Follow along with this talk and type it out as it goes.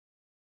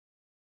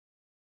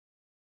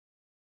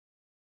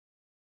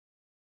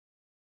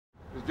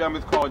drum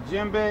is called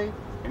djembe,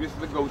 and this is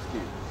the goat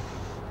skin.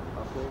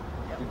 Okay?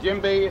 The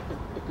djembe is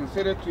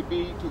considered to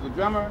be, to the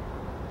drummer,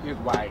 is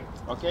white.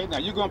 Okay? Now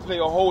you're going to play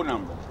a whole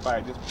number by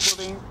just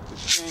pulling the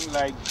string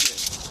like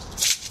this.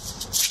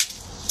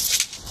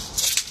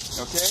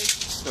 Okay?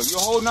 So your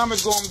whole number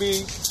is going to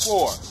be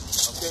 4.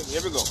 Okay?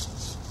 Here we go.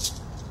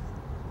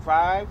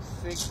 5,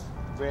 6,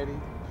 ready,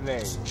 play.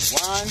 1,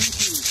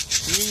 2,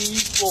 3,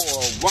 4.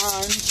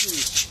 1, 2,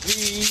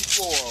 3,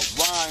 4.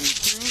 1, 2,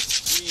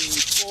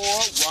 3, 4.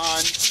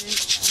 1, 2,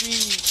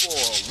 3, 4.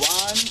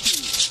 1, 2,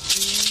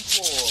 3,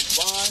 4.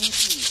 1,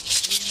 2,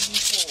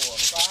 3, 4.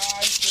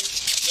 5,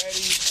 6,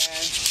 ready,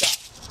 and stop.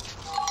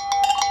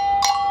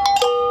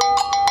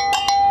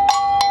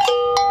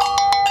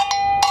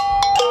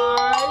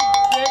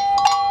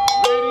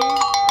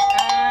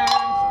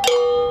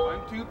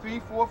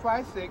 4,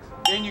 5, 6,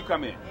 then you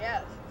come in.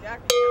 Yes,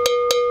 exactly.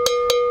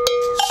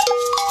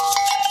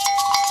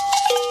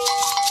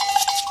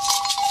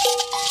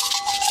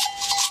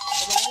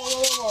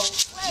 Whoa.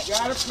 You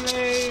gotta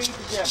play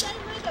together.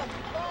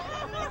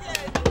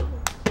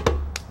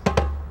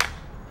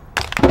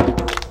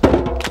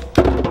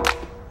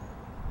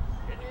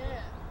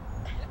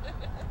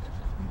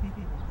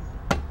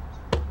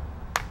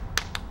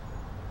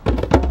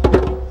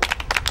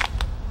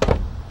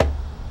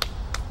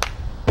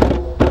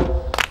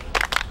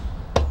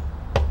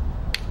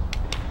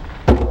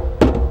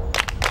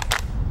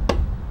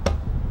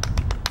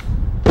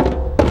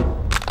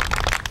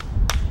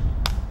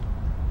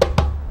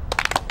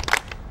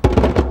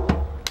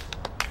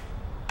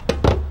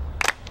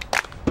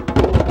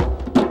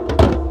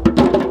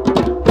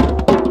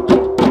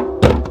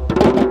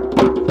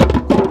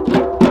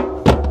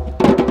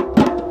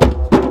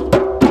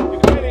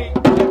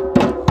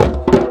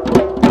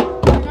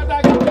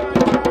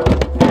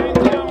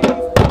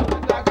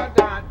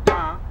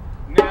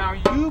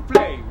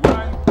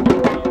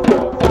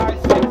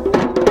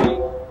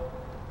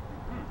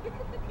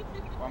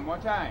 One more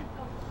time.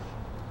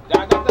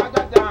 Da da da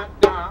da da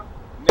da.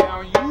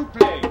 Now you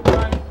play.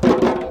 1,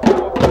 2, 3,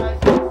 4,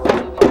 5, 6,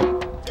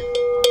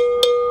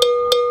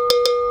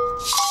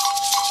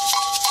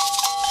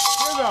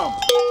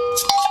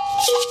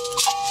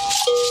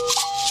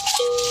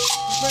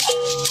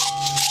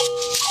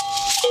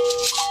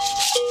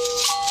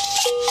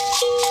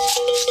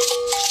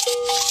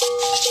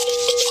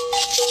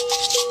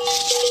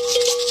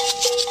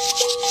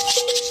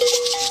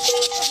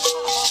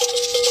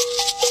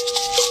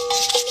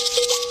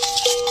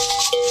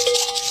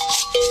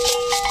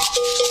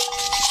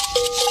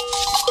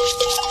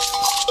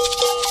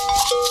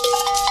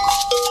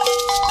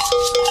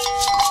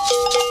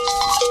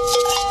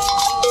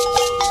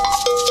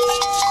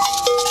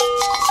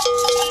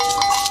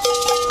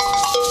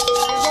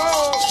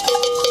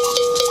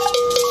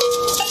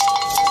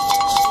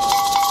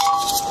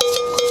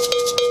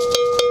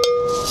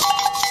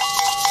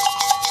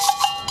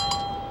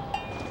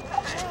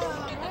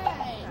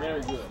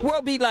 Rhythm.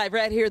 WorldBeat Live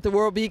right here at the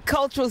WorldBeat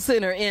Cultural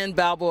Center in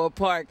Balboa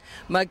Park.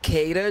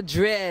 Makeda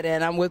Dread,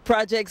 and I'm with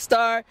Project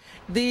Star.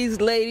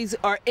 These ladies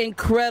are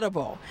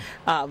incredible.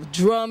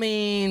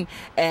 Drumming,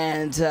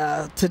 and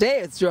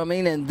today it's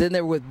drumming, and then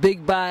they're with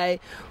Big Bai,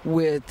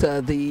 with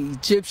the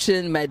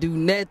Egyptian Madhu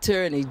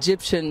Netter, and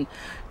Egyptian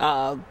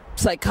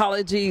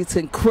psychology. It's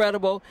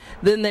incredible.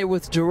 Then they're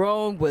with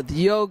Jerome with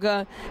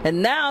yoga,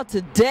 and now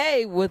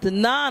today with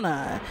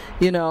Nana.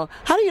 You know,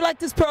 how do you like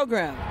this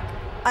program?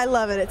 I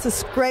love it. It's a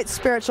great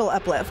spiritual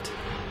uplift.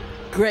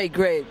 Great.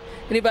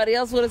 Anybody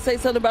else want to say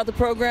something about the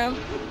program?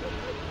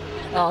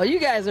 Oh, you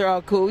guys are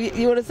all cool.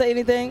 You want to say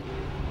anything?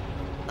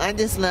 I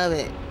just love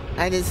it.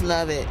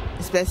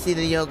 Especially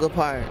the yoga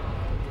part.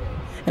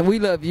 And we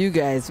love you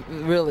guys,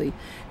 really.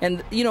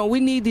 And, you know, we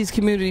need these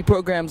community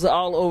programs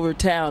all over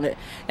town.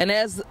 And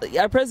as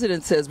our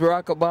president says,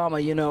 Barack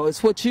Obama, you know,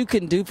 it's what you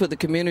can do for the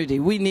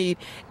community. We need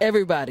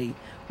everybody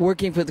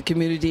working for the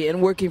community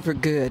and working for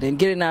good and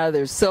getting out of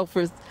their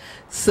selfish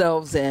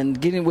selves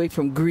and getting away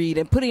from greed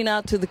and putting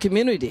out to the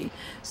community.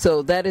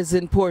 So that is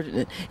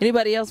important.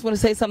 Anybody else want to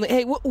say something?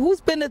 Hey,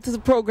 who's been at this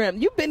program?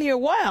 You've been here a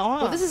while, huh?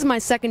 Well, this is my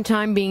second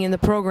time being in the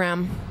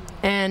program,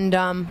 and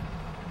I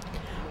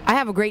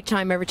have a great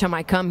time every time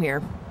I come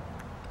here.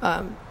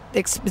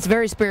 It's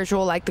very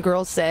spiritual, like the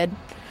girls said,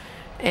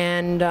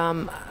 and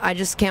I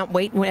just can't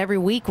wait. Every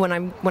week when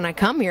I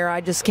come here,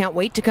 I just can't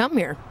wait to come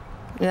here.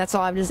 And that's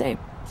all I have to say.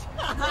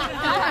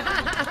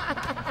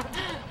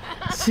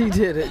 She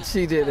did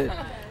it.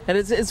 And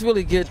it's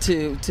really good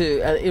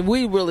and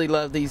we really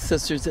love these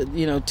sisters,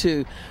 you know,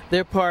 too.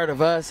 They're part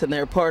of us, and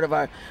they're part of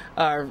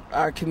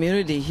our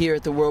community here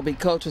at the WorldBeat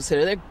Cultural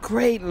Center. They're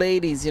great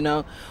ladies, you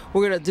know.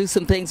 We're going to do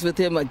some things with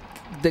them.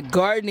 The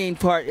gardening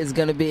part is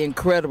going to be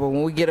incredible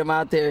when we get them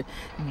out there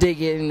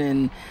digging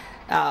and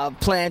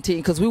planting,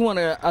 because we want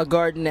a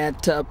garden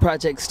at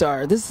Project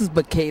Star. This is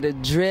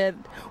Makeda Dread,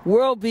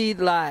 WorldBeat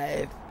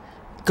Live.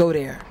 Go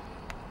there.